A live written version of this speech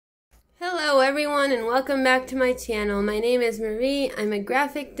everyone and welcome back to my channel. My name is Marie. I'm a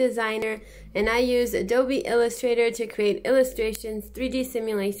graphic designer and I use Adobe Illustrator to create illustrations, 3D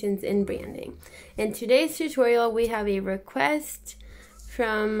simulations, and branding. In today's tutorial we have a request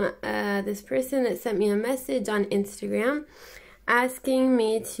from this person that sent me a message on Instagram asking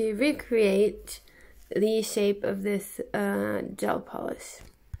me to recreate the shape of this gel polish.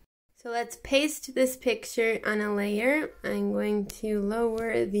 So let's paste this picture on a layer. I'm going to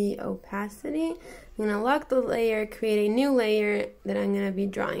lower the opacity. I'm going to lock the layer, create a new layer that I'm going to be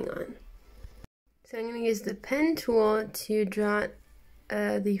drawing on. So I'm going to use the pen tool to draw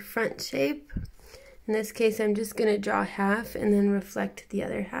the front shape. In this case, I'm just going to draw half and then reflect the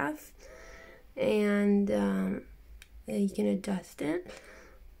other half. And you can adjust it.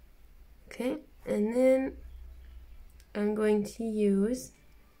 Okay, and then I'm going to use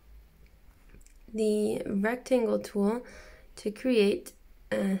the rectangle tool to create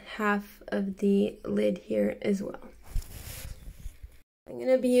half of the lid here as well. I'm going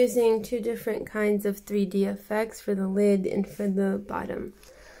to be using two different kinds of 3D effects for the lid and for the bottom.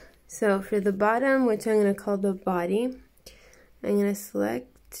 So for the bottom, which I'm going to call the body, I'm going to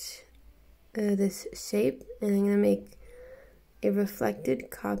select this shape and I'm going to make a reflected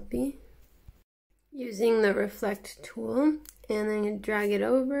copy using the reflect tool, and I'm going to drag it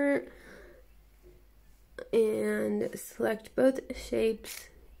over and select both shapes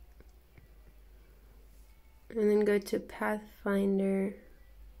and then go to Pathfinder.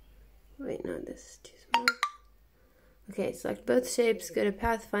 Wait, no, this is too small. Okay, select both shapes, go to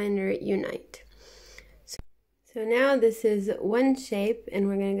Pathfinder, Unite. So now this is one shape and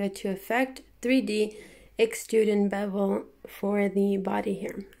we're going to go to Effect, 3D, Extrude and Bevel for the body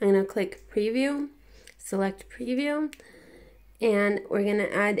here. I'm going to click Preview, select Preview, and we're going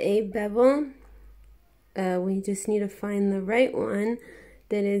to add a bevel. We just need to find the right one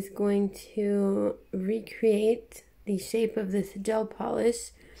that is going to recreate the shape of this gel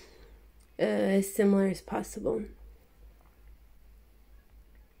polish as similar as possible.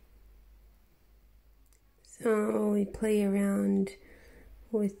 So we play around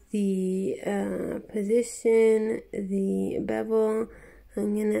with the position, the bevel.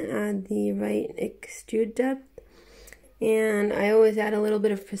 I'm going to add the right extrude depth. And I always add a little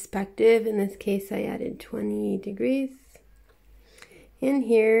bit of perspective. In this case, I added 20 degrees. And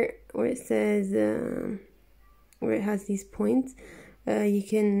here, where it says, where it has these points, you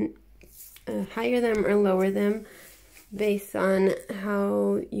can higher them or lower them based on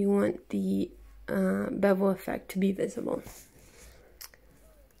how you want the bevel effect to be visible.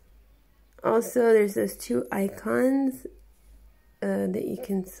 Also, there's those two icons that you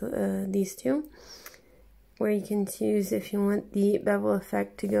can, these two, where you can choose if you want the bevel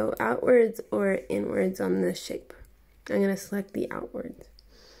effect to go outwards or inwards on the shape. I'm going to select the outwards.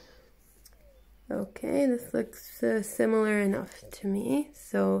 Okay, this looks similar enough to me.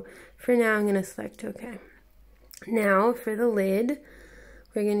 So for now, I'm going to select OK. Now for the lid,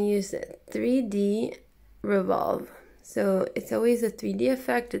 we're going to use 3D Revolve. So it's always a 3D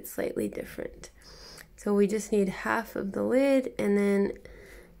effect, it's slightly different. So we just need half of the lid and then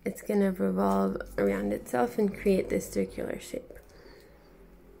it's going to revolve around itself and create this circular shape.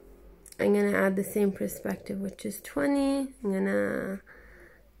 I'm going to add the same perspective, which is 20. I'm going to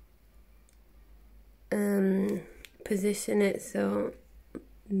position it so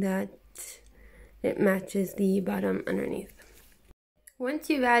that it matches the bottom underneath. Once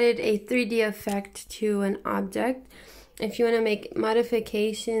you've added a 3D effect to an object, if you want to make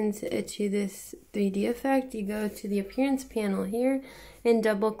modifications to this 3D effect, you go to the Appearance panel here and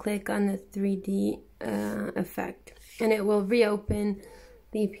double click on the 3D effect. And it will reopen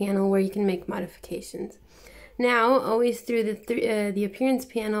the panel where you can make modifications. Now, always through the Appearance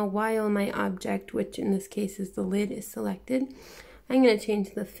panel, while my object, which in this case is the lid, is selected, I'm going to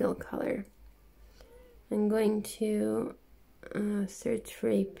change the fill color. I'm going to search for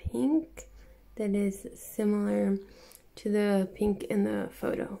a pink that is similar to the pink in the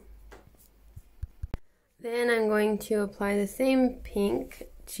photo. Then I'm going to apply the same pink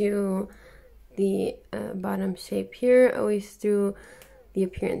to the bottom shape here, always through the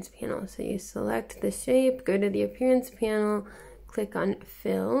Appearance panel. So you select the shape, go to the Appearance panel, click on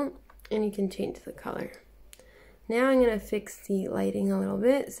Fill, and you can change the color. Now I'm going to fix the lighting a little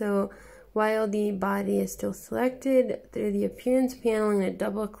bit. So while the body is still selected, through the Appearance panel, I'm going to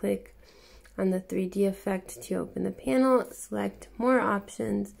double click on the 3D effect to open the panel, select More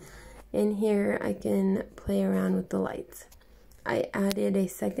Options, and here I can play around with the lights. I added a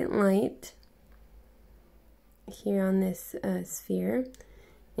second light here on this sphere,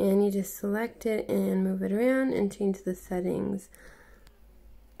 and you just select it and move it around and change the settings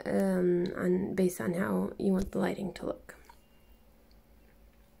based on how you want the lighting to look.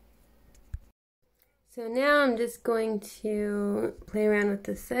 So now I'm just going to play around with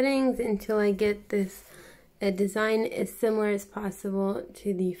the settings until I get this design as similar as possible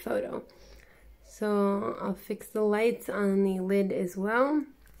to the photo. So I'll fix the lights on the lid as well,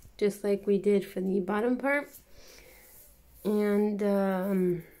 just like we did for the bottom part. And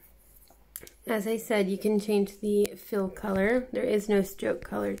as I said, you can change the fill color. There is no stroke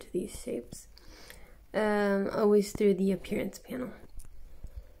color to these shapes, always through the appearance panel.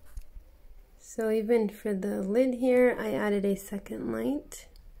 So even for the lid here, I added a second light.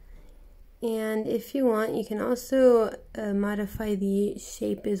 And if you want, you can also modify the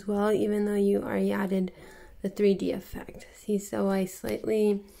shape as well, even though you already added the 3D effect. See, so I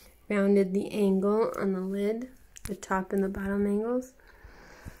slightly rounded the angle on the lid, the top and the bottom angles.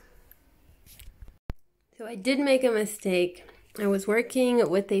 So I did make a mistake. I was working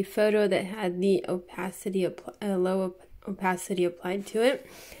with a photo that had the opacity, low opacity applied to it.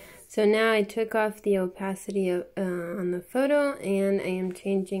 So now I took off the opacity on the photo, and I am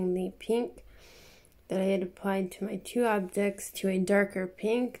changing the pink that I had applied to my two objects to a darker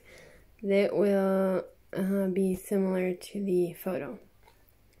pink that will be similar to the photo.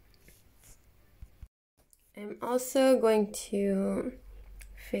 I'm also going to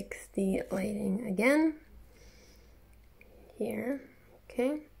fix the lighting again here,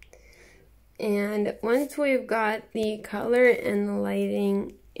 okay? And once we've got the color and the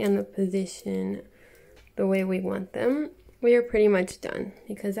lighting and the position the way we want them, we are pretty much done,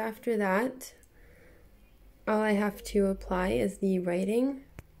 because after that all I have to apply is the writing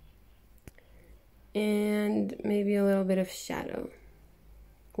and maybe a little bit of shadow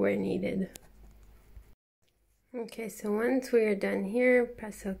where needed. Okay, so once we are done here,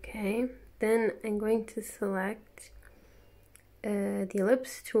 press OK. Then I'm going to select the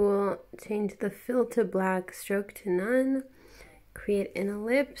ellipse tool, change the fill to black, stroke to none, create an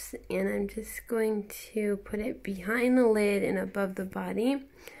ellipse, and I'm just going to put it behind the lid and above the body.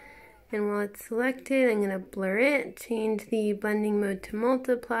 And while it's selected, I'm going to blur it, change the blending mode to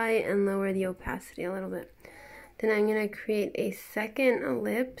multiply, and lower the opacity a little bit. Then I'm going to create a second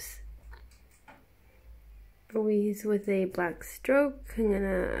ellipse, always with a black stroke. I'm going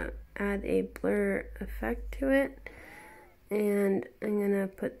to add a blur effect to it, and I'm going to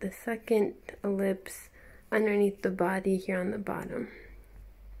put the second ellipse underneath the body here on the bottom.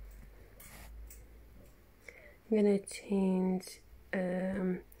 I'm going to change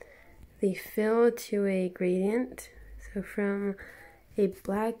the fill to a gradient, so from a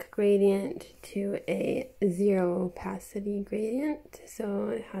black gradient to a 0 opacity gradient, so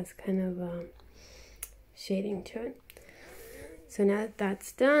it has kind of shading to it. So now that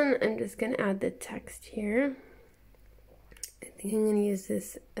that's done, I'm just going to add the text here. I think I'm going to use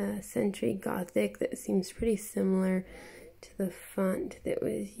this Century Gothic that seems pretty similar to the font that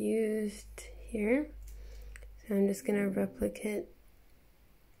was used here. So I'm just going to replicate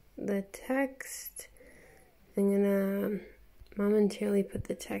the text. I'm going to momentarily put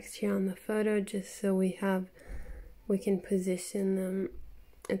the text here on the photo just so we can position them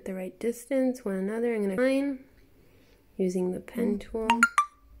at the right distance one another. I'm going to line using the pen tool.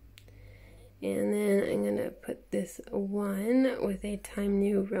 And then I'm going to put this 1 with a Time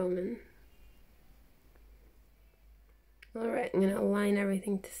New Roman. Alright, I'm going to align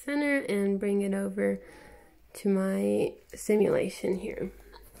everything to center and bring it over to my simulation here.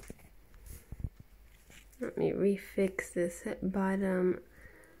 Let me refix this bottom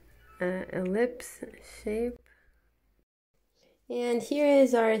ellipse shape. And here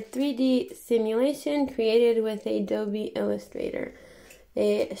is our 3D simulation created with Adobe Illustrator.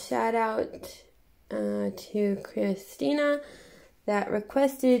 A shout out to Christina that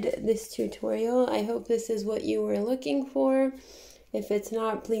requested this tutorial. I hope this is what you were looking for. If it's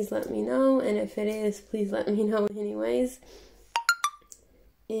not, please let me know, and if it is, please let me know anyways.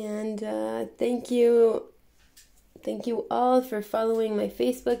 And thank you all for following my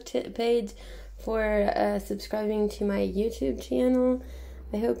Facebook page, for subscribing to my YouTube channel.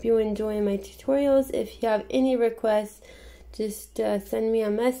 I hope you enjoy my tutorials. If you have any requests, just send me a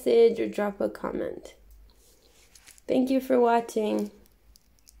message or drop a comment. Thank you for watching.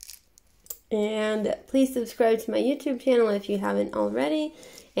 And please subscribe to my YouTube channel if you haven't already.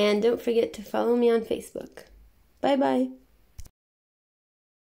 And don't forget to follow me on Facebook. Bye bye.